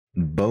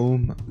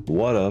Boom.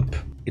 What up?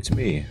 It's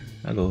me.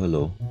 Hello,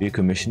 hello. Do you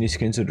commission these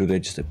skins or do they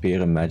just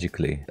appear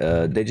magically?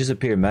 They just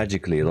appear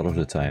magically a lot of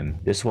the time.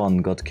 This one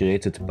got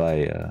created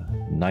by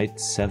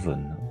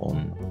Knight7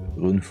 on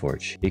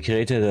Runeforge. He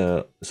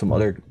created some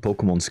other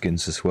Pokemon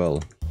skins as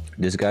well.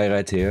 This guy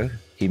right here,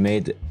 he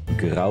made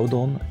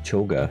Groudon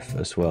Cho'Gath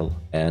as well.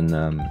 And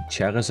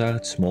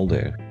Charizard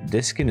Smolder.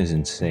 This skin is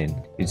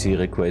insane. You see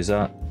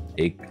Rayquaza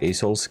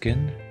Asol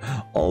skin?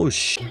 Oh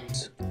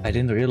shit! I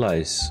didn't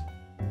realize.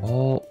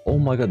 Oh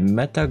my god,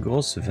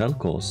 Metagross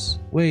Vel'Koz.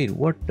 Wait,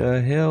 what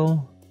the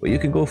hell? Well, you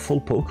can go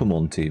full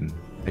Pokemon team.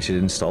 I should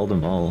install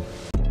them all.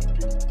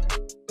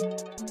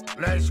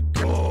 Let's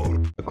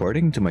go!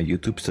 According to my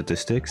YouTube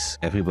statistics,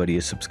 everybody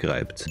is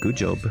subscribed. Good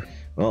job.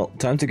 Well,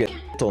 time to get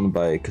on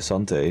by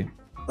Cassante.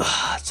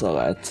 It's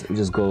alright,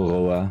 just go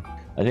Roa.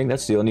 I think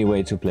that's the only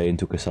way to play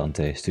into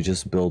Cassante, is to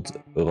just build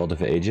a Rod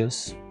of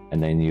Ages.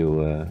 And then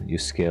you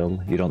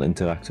scale, you don't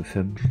interact with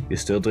him. You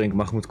still drink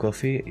Mahmoud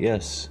coffee?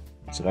 Yes.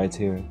 It's right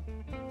here.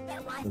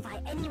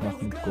 It's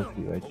Mahmoud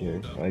coffee right here,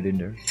 right in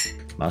there.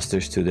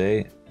 Masters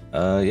today.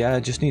 Yeah, I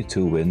just need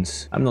 2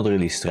 wins. I'm not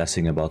really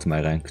stressing about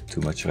my rank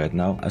too much right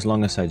now. As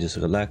long as I just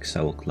relax,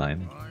 I will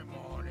climb.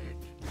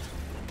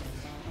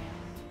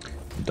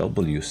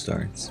 W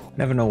starts.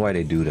 Never know why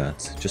they do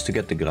that. Just to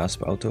get the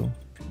grasp auto.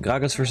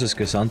 Gragas versus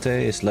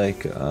Cassante is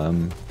like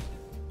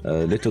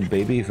Little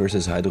Baby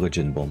versus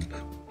Hydrogen Bomb.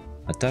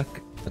 Attack,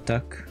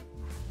 attack,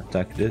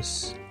 attack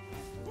this.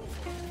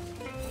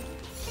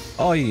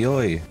 Oi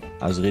oi!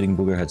 I was reading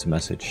Boogerhead's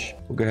message.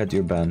 Boogerhead,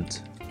 you're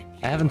banned.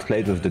 I haven't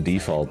played with the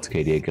default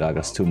KDA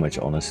Gragas too much,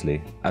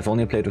 honestly. I've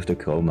only played with the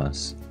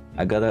Chromas.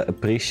 I gotta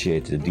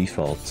appreciate the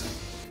default.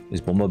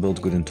 Is Bomba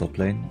build good in top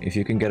lane? If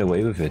you can get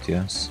away with it,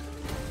 yes.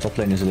 Top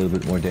lane is a little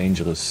bit more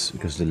dangerous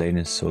because the lane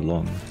is so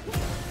long.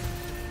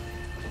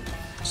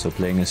 So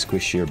playing a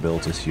squishier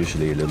build is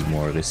usually a little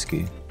more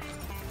risky.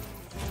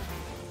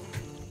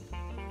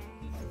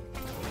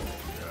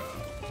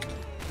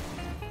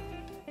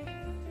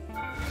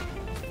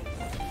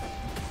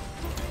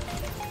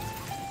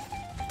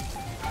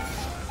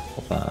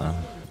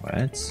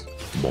 Right,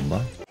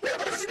 Bomba.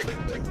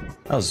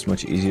 That was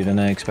much easier than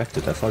I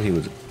expected. I thought he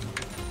would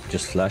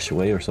just flash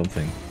away or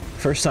something.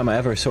 First time I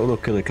ever solo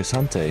kill a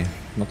Cassante.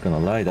 Not gonna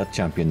lie, that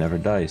champion never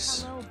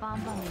dies.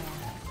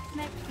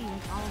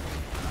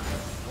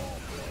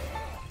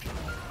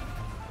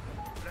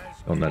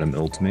 Don't let him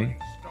ult me.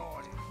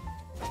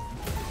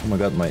 Oh my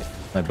god,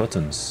 my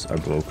buttons are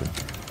broken.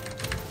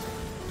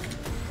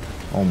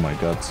 Oh my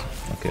god.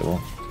 Okay,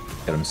 well,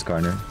 get him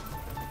Skarner.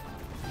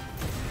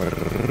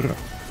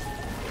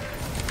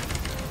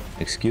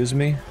 Excuse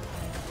me?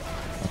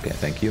 Okay,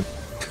 thank you.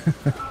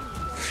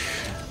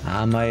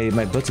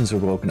 My buttons were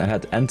broken. I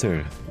had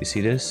enter. You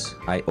see this?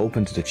 I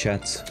opened the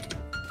chat.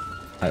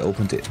 I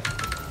opened it.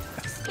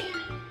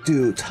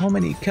 Dude, how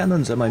many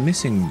cannons am I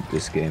missing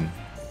this game?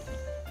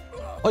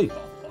 Oi!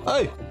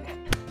 Oi!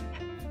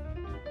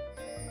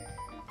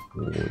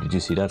 Oh, did you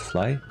see that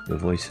fly? The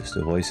voices,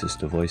 the voices,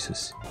 the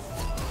voices.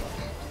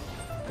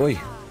 Oi!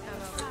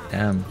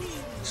 Damn.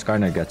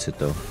 Skarner gets it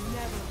though.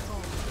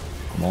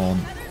 Come on.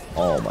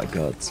 Oh my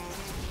god.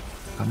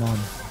 Come on.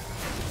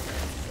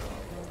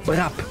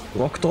 Brap!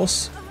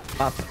 Rock-toss.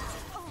 Bap.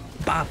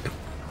 Bap.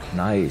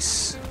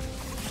 Nice.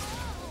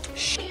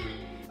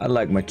 I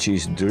like my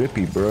cheese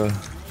drippy, bruh.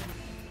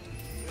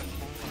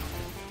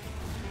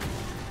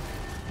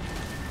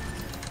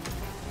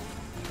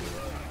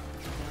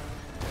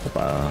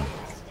 Hoppa.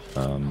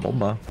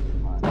 Bomba.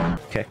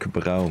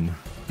 Kekbraum.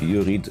 Do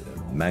you read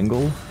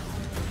Mangle?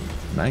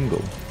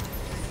 Mangle.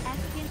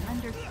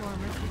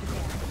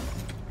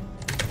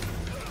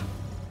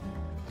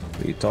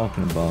 What are you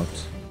talking about?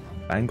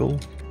 Mango?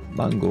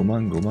 Mango,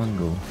 mango,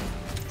 mango.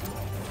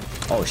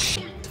 Oh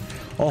shit.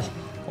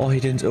 Oh, he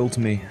didn't ult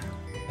me.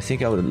 I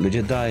think I would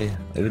legit die.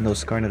 Even though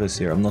Skarner is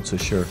here, I'm not so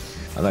sure.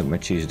 I like my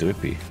cheese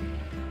drippy.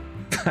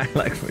 I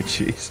like my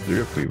cheese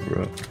drippy,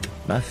 bro.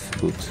 Math,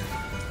 good.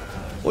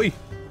 Oi!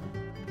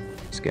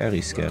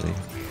 Scary, scary.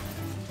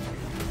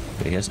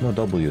 Okay, he has no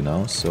W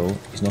now, so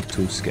he's not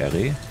too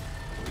scary.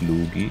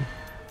 Loogie.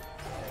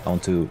 I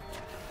want to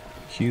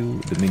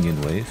cue the minion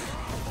wave.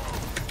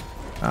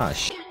 Ah,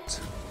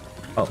 shit.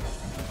 Oh.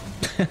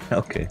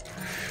 Okay.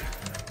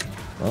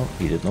 Well,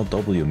 he did not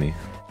W me.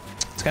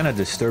 It's kind of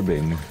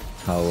disturbing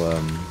how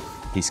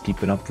he's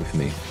keeping up with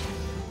me.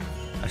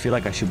 I feel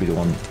like I should be the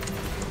one.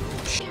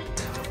 Shit.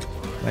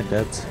 Like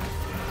that.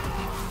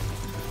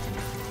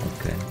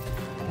 Okay.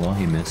 Well,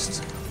 he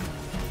missed.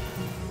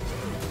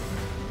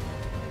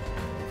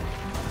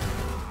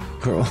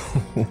 Bro.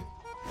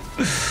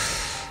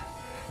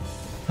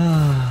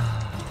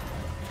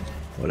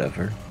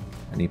 Whatever.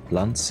 Any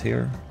plants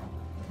here?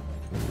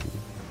 Ooh.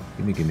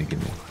 Gimme, gimme,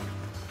 gimme.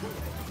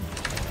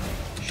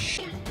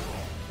 Shit.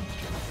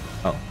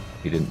 Oh,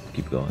 he didn't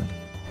keep going.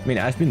 I mean,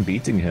 I've been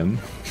beating him.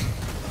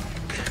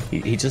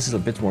 he just is a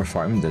bit more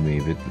farm than me,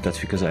 but that's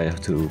because I have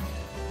to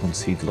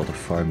concede a lot of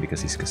farm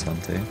because he's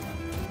Cassante.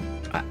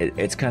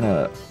 It's kind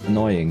of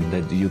annoying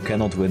that you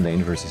cannot win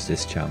lane versus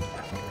this champ.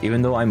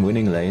 Even though I'm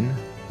winning lane,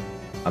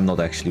 I'm not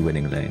actually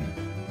winning lane.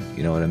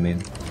 You know what I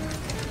mean?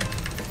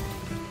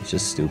 It's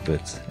just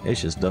stupid.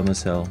 It's just dumb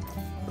as hell.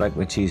 Like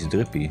my cheese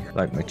drippy.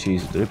 Like my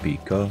cheese drippy,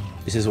 co.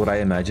 This is what I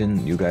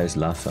imagine you guys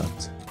laugh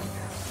at.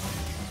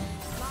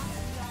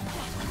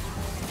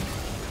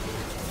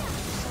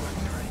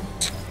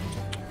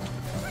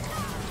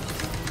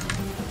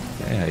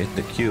 Okay, I hit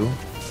the Q.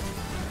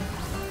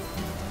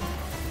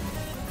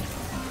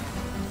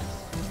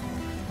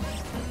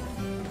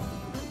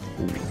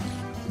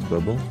 Ooh,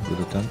 bubble, good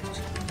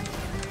attempt.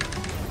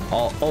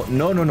 Oh,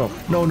 no, no, no,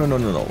 no, no, no,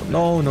 no, no,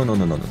 no, no, no,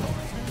 no, no, no,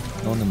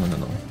 no, no, no, no,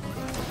 no.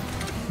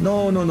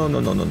 No, no, no, no,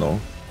 no, no, no.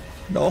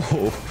 No,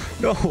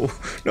 no,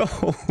 no.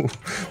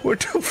 What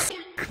the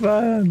fuck,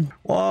 man?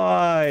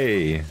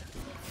 Why?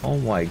 Oh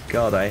my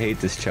god, I hate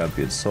this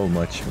champion so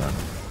much, man.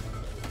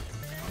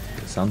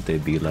 Sante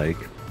be like,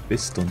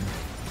 piston.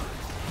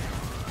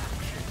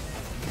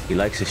 He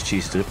likes his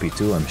cheese drippy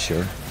too, I'm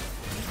sure.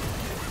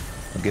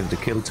 I'll give the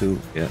kill to,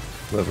 yeah,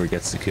 whoever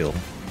gets the kill.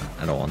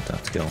 I don't want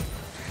that kill.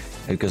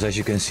 Because as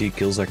you can see,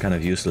 kills are kind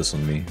of useless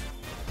on me.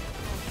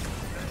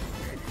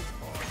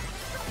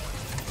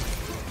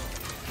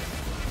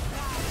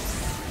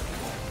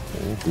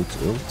 Oh, good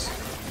ult.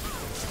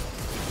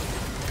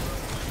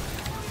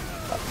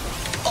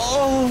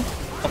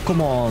 Oh,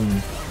 come on.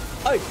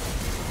 Hey,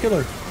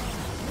 killer.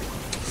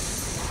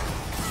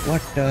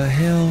 What the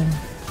hell?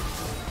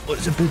 What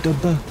is a bit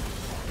of the...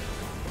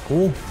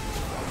 Oh.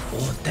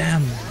 Oh,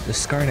 damn. The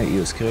Skarnet E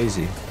is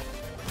crazy.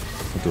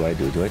 What do I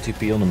do? Do I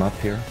TP on the map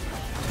here?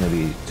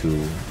 Maybe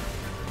too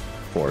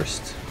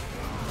forced.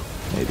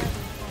 Maybe.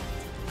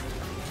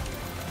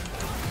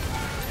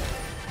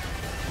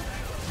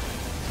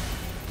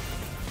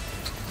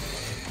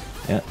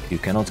 Yeah, you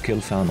cannot kill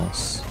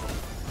Thanos.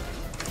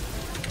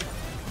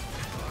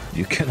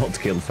 You cannot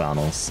kill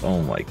Thanos.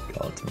 Oh my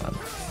god, man.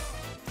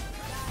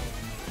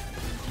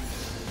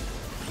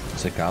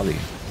 It's a Kali.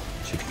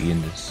 Should E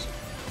in this.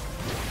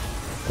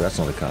 Oh, that's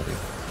not a Kali.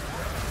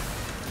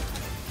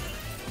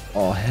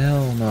 Oh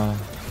hell no.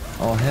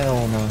 Oh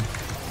hell no.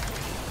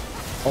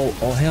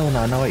 Oh hell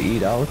no, now I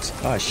eat out.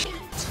 Ah shit.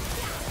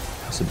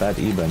 That's a bad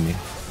E by me.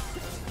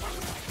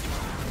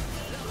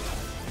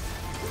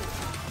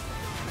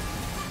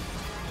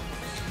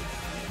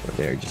 But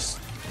they're just...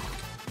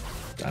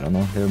 I don't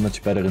know, they're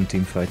much better in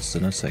team fights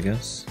than us, I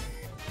guess.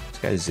 This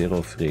guy is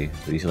 0 free,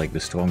 but he's like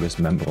the strongest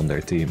member on their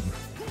team.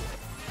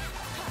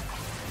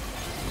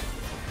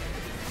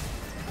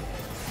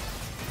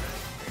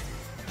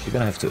 You're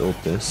gonna have to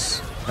ult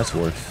this. That's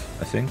worth,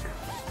 I think.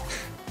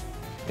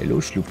 Hello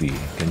Sloopy,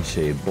 can you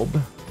say Bob?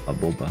 A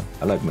Boba.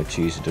 I like my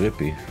cheese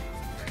drippy.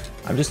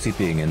 I'm just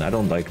TPing in, I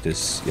don't like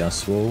this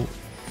Yasuo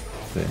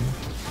thing.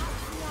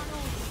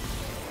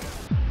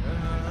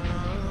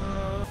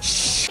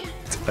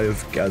 Shit, I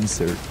have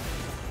cancer.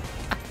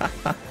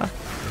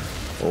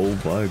 Oh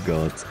my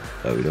god.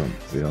 Oh,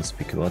 we don't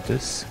speak about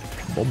this.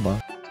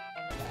 Bomba.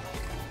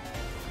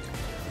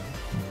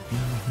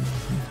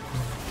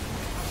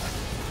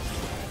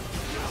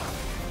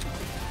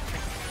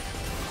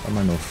 Am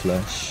I no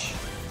flash?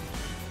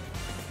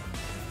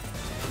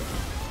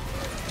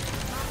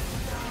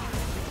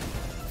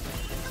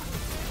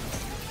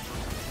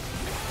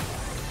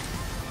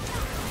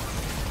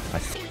 I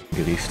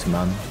griefed,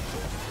 man.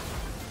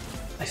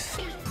 I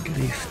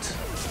griefed.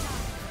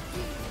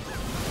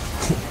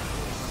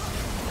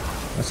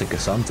 That's a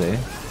Cassante.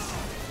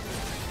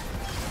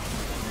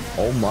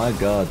 Oh my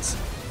god.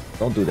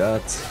 Don't do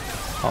that.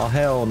 Oh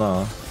hell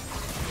no.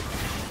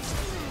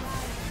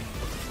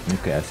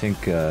 Okay, I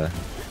think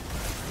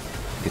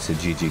it's a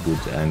GG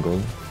good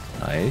angle.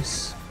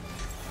 Nice.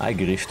 I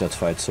griefed that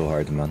fight so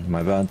hard, man.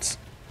 My bad.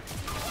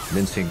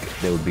 Didn't think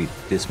there would be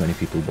this many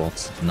people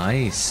bot.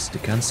 Nice. The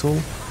cancel.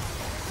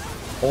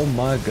 Oh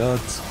my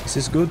god. Is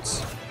this good?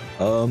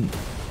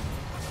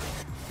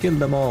 Kill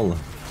them all.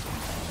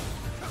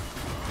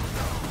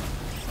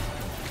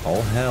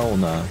 Oh hell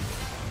no.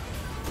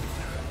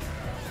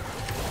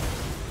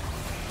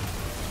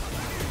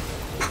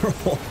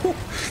 Bro.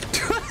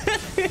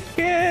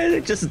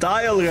 Just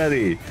die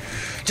already.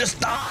 Just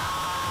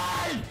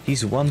die.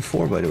 He's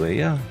 1-4 by the way,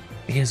 yeah.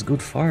 He has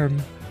good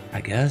farm.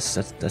 I guess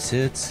that's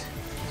it.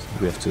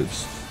 We have to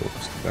just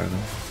focus the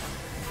Gragas.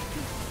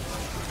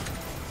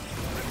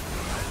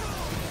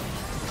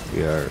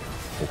 We are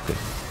okay.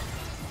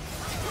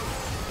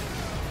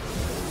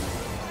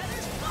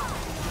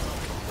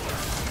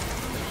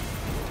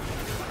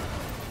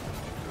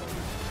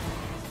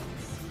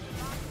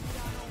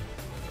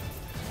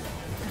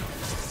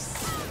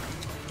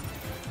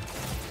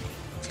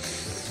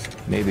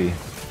 Maybe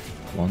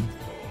one.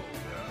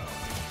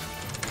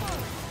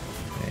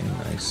 Okay,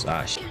 nice.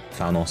 Ah, shit.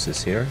 Thanos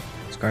is here.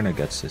 Skarner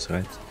gets this,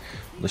 right?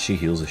 Unless she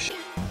heals a shit.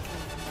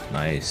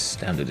 Nice.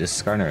 Damn, dude,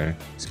 this Skarner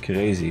is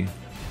crazy.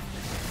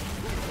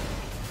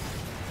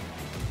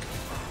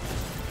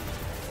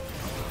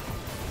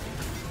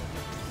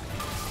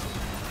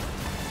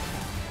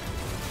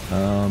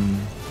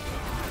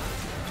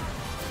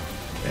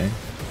 Okay.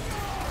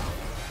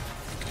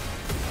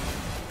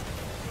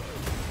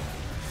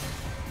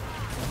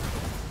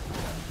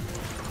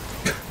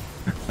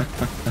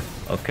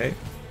 Okay.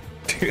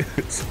 Dude.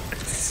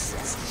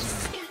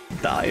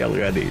 Die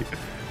already.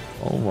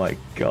 Oh my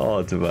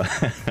god,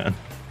 man.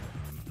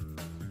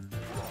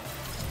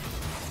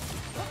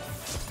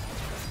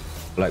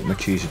 I like my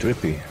cheese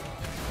drippy.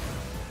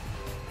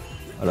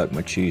 I like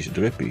my cheese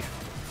drippy.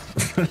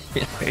 I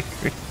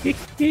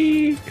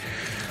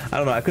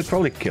don't know, I could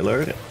probably kill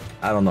her.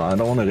 I don't know, I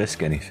don't want to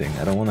risk anything.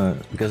 I don't want to...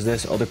 Because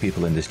there's other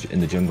people in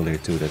the jungle here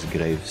too. There's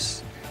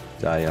Graves,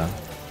 Daya.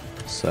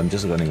 So I'm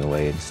just running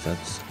away instead.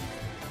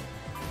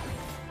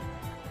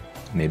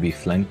 Maybe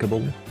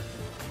flankable.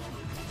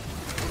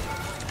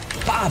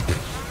 Bap!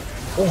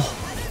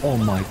 Oh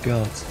my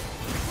god.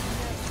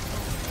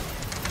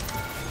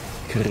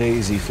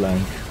 Crazy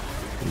flank.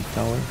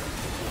 Tower.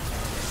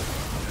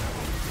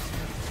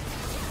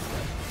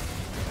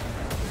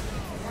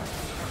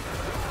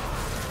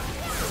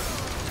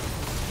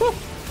 Woo!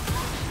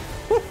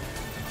 Woo!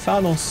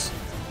 Thanos.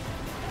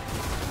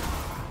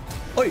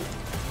 Oi!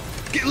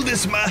 Kill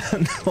this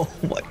man! Oh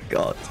my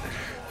god.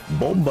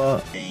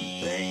 Bomba.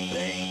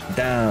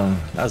 Damn,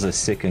 that's a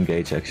sick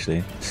engage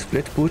actually.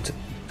 Split put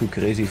to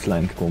crazy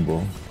flank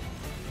combo.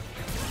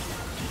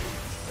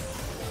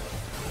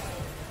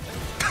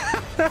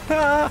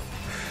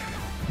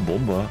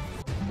 Bomba.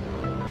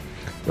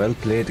 Well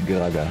played,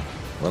 Graga.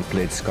 Well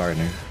played,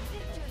 Skarner.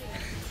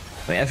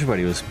 I mean,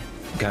 everybody was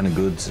kind of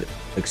good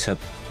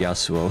except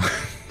Yasuo.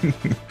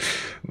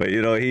 But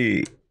you know,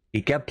 he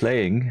kept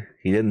playing.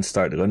 He didn't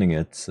start running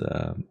it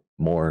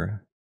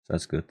more. So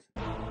that's good.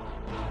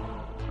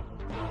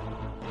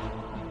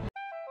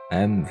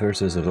 M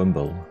versus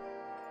Rumble.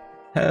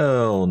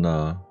 Hell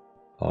no.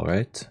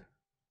 Alright.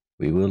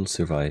 We will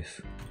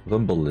survive.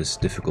 Rumble is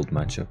difficult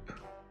matchup.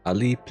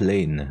 Ali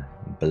Plane.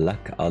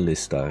 Black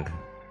Alistar.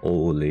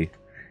 Holy.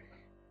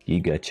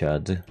 Giga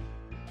Chad.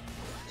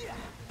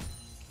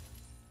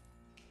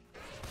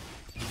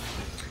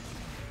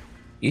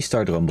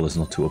 E-start Rumble is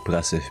not too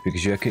oppressive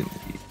because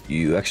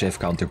you actually have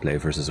counterplay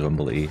versus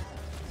Rumble E.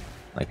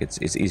 Like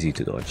it's easy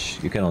to dodge.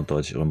 You cannot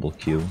dodge Rumble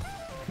Q.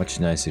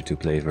 Much nicer to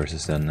play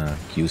versus than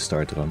Q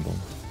start Rumble.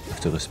 You have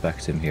to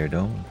respect him here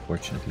though,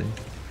 unfortunately.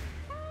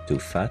 Too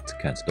fat,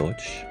 can't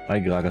dodge. Why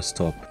Gragas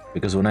top?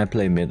 Because when I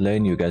play mid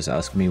lane, you guys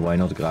ask me why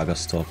not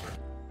Gragas top.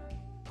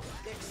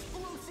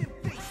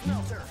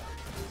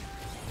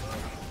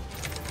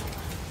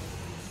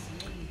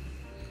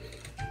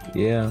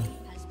 Yeah.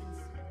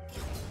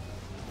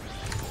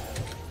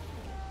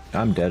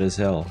 I'm dead as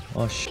hell.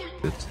 Oh shit.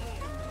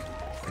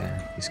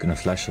 Yeah, he's gonna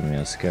flash on me,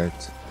 I'm scared.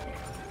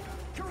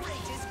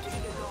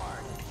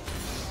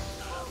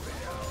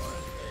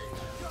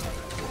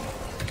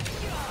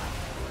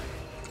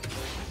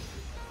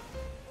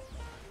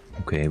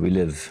 Okay, we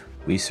live.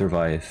 We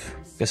survive.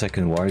 Guess I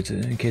can ward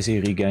in case he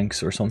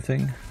reganks or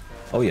something.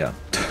 Oh yeah.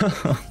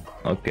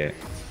 Okay.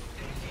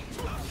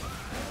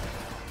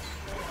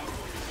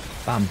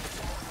 Bam.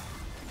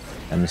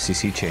 And the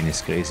CC chain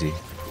is crazy.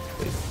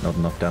 Wait, not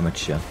enough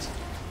damage yet.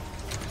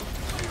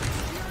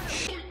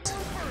 Shit.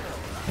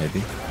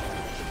 Maybe.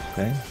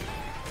 Okay.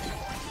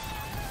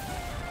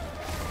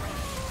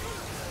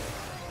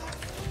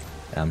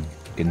 Damn,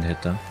 didn't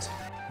hit that.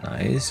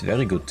 Nice,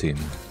 very good team.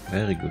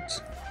 Very good.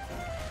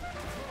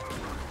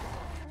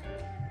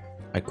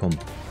 I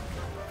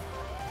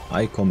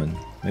come in.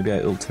 Maybe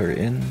I ult her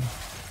in.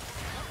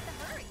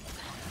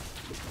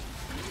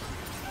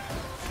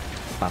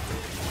 Pop.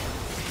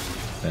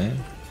 Okay.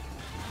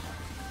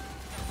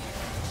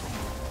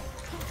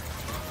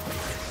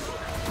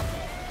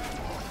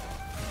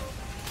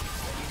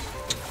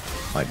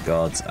 My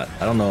god,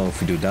 I don't know if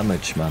we do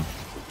damage, man.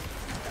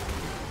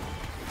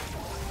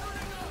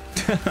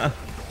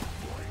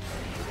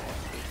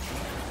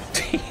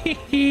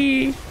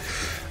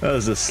 That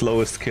was the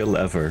slowest kill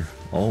ever.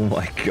 Oh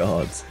my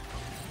god.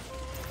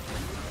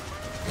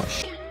 Oh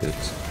shit.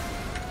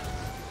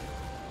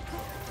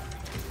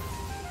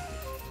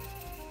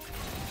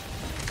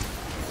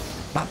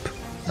 Bop.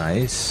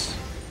 Nice.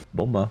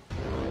 Bomba.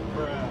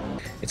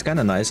 It's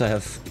kinda nice I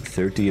have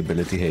 30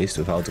 ability haste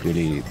without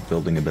really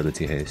building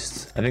ability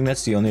haste. I think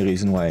that's the only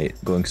reason why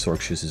going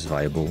Sorkshoes is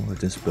viable with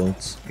this build.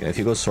 Yeah, if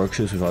you go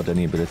Sorkshoes without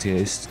any ability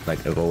haste,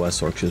 like Aroa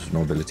Sorkshoes with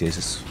no ability haste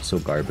is so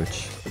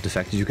garbage. But the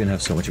fact that you can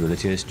have so much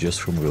ability haste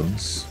just from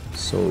runes,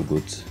 so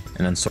good.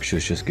 And then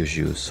Sorkshoes just gives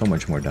you so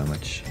much more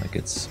damage. Like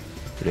it's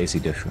a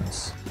crazy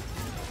difference.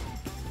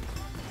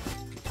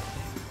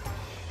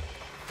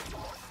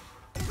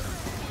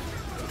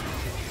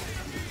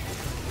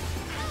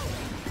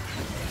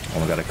 Oh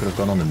my god, I could have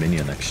gone on the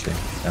minion actually.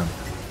 Damn.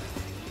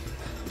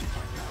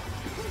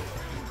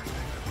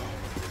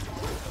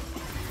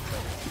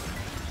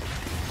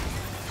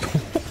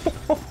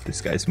 This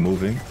guy's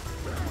moving.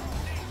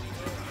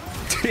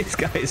 This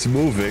guy is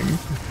moving.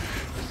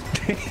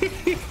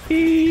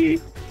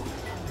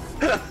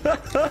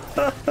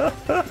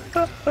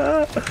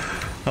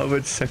 How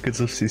much seconds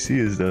of CC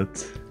is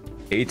that?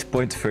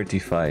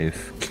 8.35.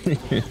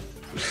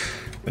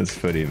 That's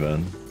funny,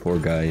 man. Poor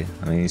guy.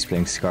 I mean, he's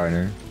playing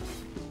Skarner.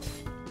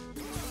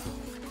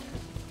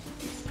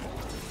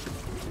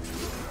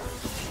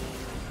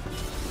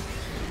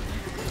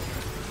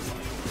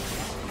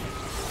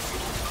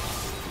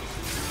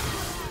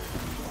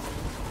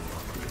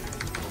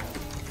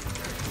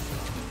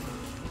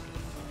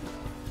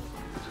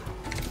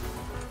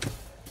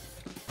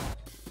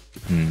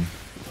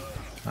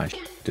 Ah,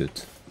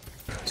 dude.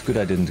 It's good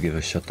I didn't give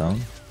a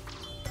shutdown.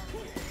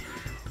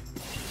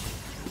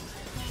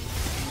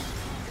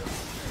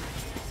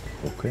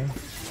 Okay.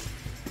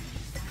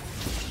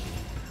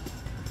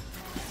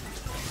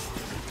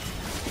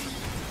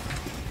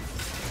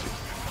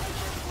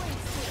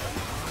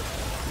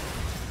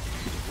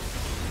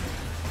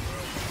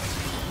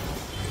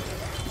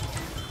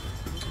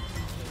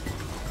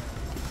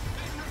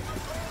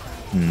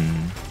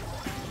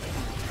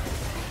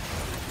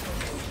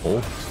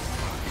 Oh.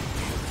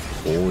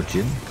 Oh,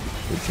 Jin.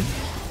 Good Jin.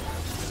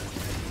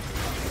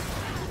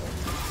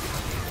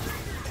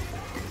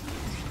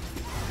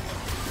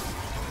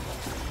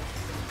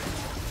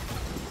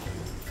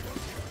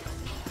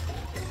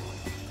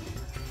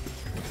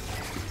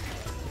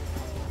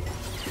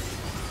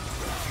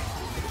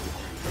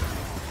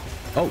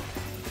 Oh!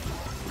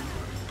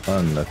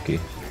 Unlucky.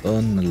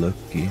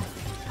 Unlucky.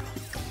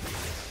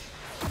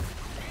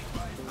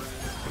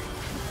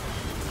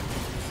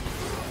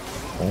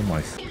 Oh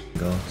my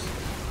god.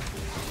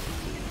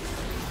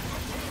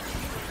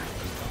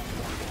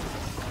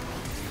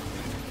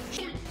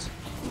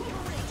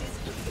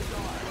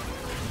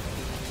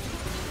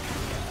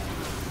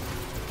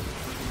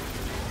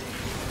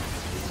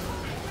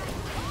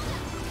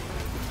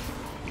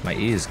 My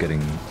E is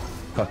getting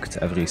fucked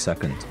every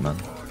second, man.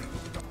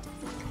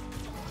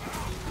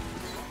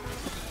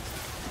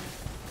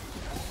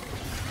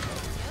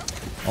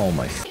 Oh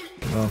my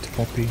god,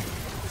 Poppy.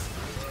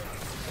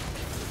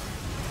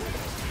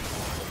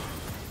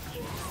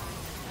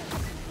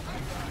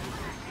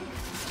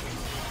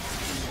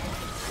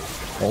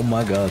 Oh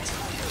my god.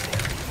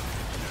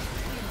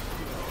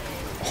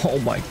 Oh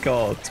my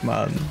god,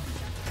 man.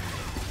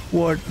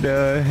 What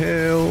the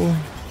hell?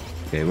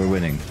 Okay, we're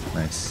winning.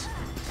 Nice.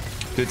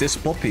 Dude, this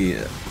Poppy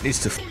needs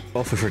to f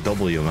off with her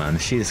W, man.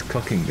 She is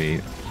cocking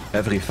me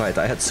every fight.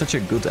 I had such a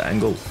good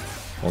angle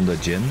on the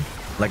Jin.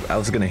 Like, I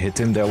was gonna hit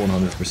him there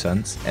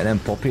 100%. And then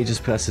Poppy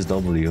just presses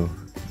W.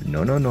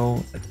 No, no,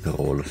 no.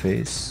 Roll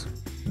face.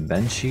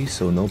 Banshee,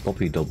 so no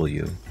Poppy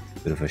W.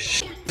 Bit of a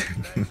sh.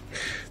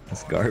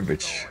 That's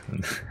garbage.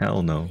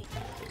 Hell no.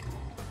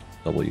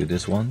 W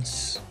this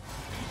once.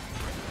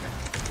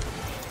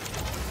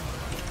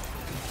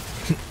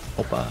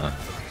 Opa.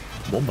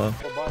 Bomba.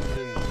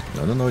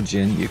 No, no, no,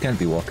 Jin. You can't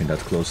be walking that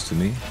close to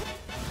me.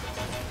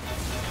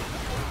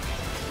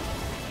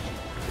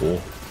 Oh,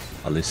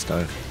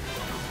 Alistar.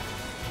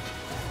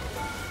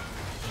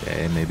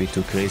 Okay, maybe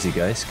too crazy,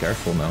 guys.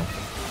 Careful now.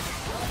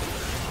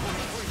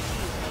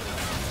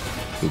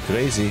 Too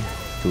crazy.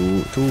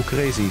 Too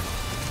crazy.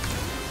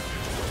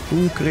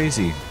 Too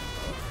crazy.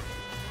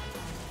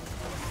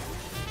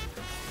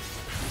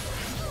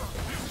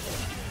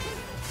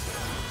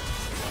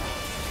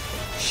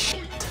 Shit.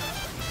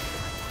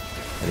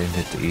 I didn't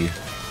hit the E.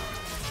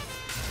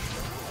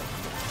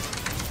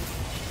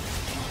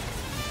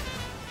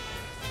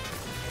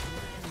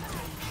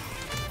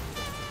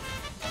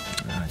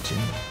 Ah, Jin.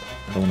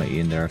 I don't want to E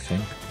in there, I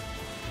think.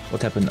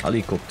 What happened?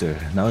 Helicopter.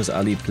 Now is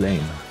Ali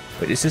plane.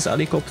 Wait, is this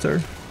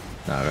helicopter?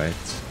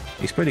 Alright.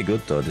 He's pretty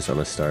good though, this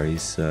Alistar.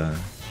 He's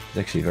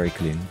actually very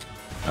clean.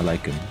 I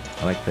like him.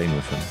 I like playing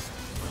with him.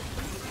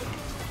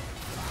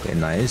 Okay,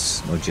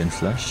 nice. No Jin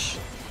flash.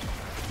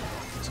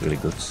 It's really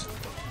good.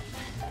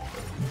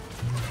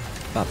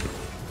 Pop.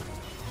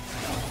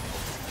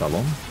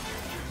 Talon?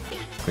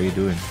 What are you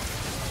doing?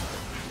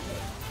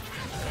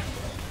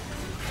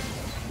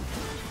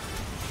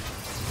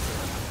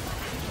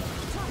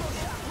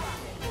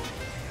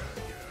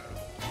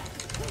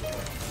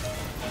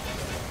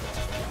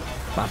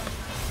 Pop.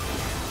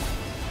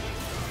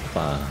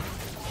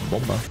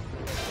 Bomba.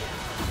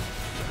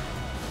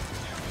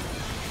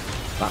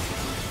 Pop.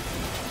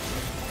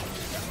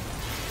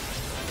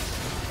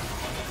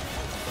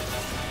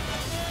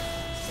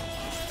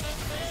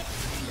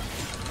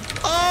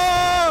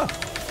 Oh!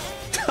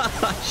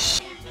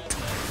 Shit.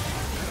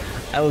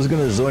 I was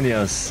gonna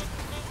Zonias.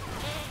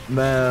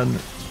 Man.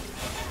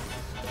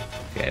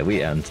 Okay,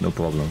 we end, no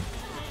problem.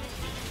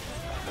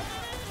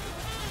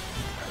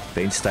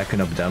 Paint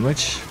stacking up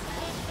damage.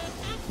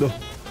 No.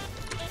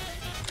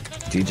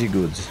 GG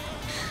good.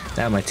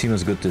 Yeah, my team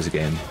is good this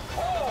game.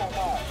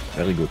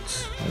 Very good.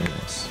 Very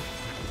nice.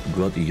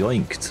 Got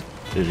yoinked.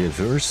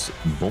 Reverse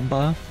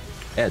Bomba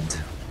Ed.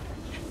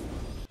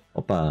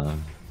 Opa.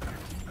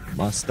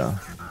 Basta.